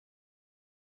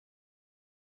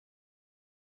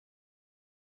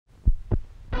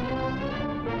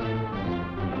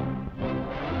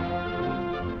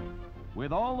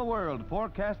With all the world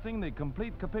forecasting the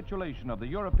complete capitulation of the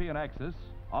European Axis,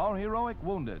 our heroic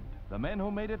wounded, the men who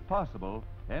made it possible,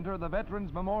 enter the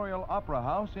Veterans Memorial Opera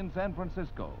House in San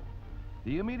Francisco.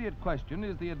 The immediate question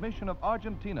is the admission of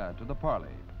Argentina to the parley.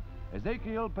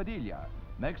 Ezequiel Padilla,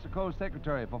 Mexico's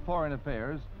Secretary for Foreign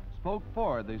Affairs, spoke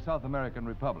for the South American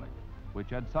Republic,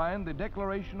 which had signed the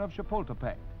Declaration of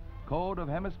Chapultepec, Code of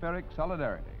Hemispheric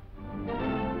Solidarity.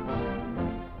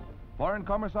 Foreign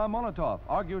Commissar Molotov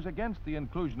argues against the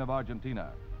inclusion of Argentina.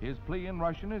 His plea in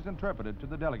Russian is interpreted to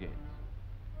the delegates.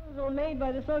 Proposal made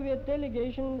by the Soviet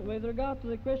delegation with regard to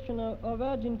the question of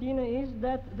Argentina is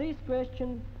that this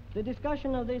question, the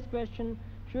discussion of this question,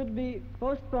 should be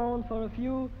postponed for a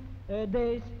few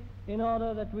days in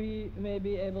order that we may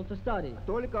be able to study.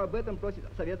 Только об этом просит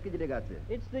советская делегация.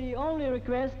 It's the only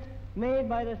request made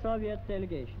by the Soviet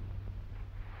delegation.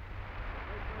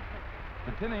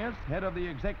 Stettinius, head of the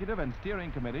executive and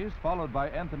steering committees, followed by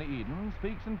Anthony Eden,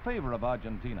 speaks in favor of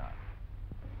Argentina.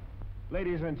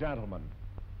 Ladies and gentlemen,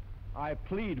 I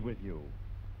plead with you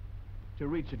to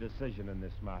reach a decision in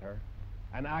this matter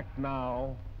and act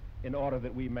now in order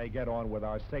that we may get on with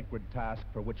our sacred task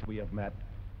for which we have met.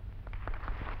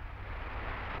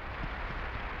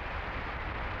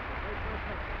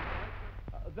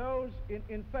 Those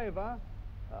in favor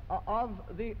of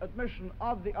the admission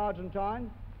of the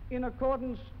Argentine in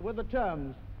accordance with the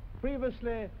terms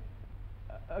previously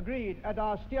agreed at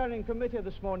our steering committee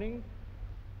this morning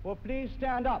will please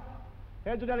stand up.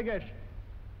 Heads of delegation.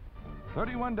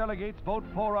 31 delegates vote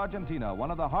for Argentina,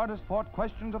 one of the hardest fought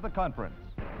questions of the conference.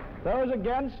 Those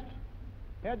against,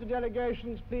 heads of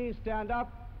delegations, please stand up.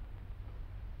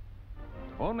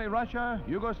 Only Russia,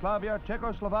 Yugoslavia,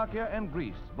 Czechoslovakia, and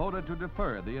Greece voted to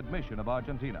defer the admission of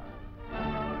Argentina.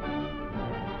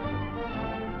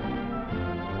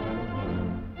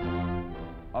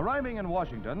 Arriving in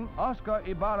Washington, Oscar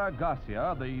Ibarra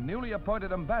Garcia, the newly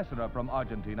appointed ambassador from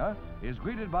Argentina, is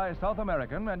greeted by South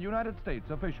American and United States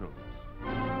officials.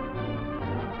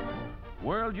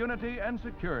 World unity and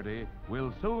security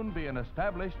will soon be an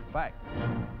established fact.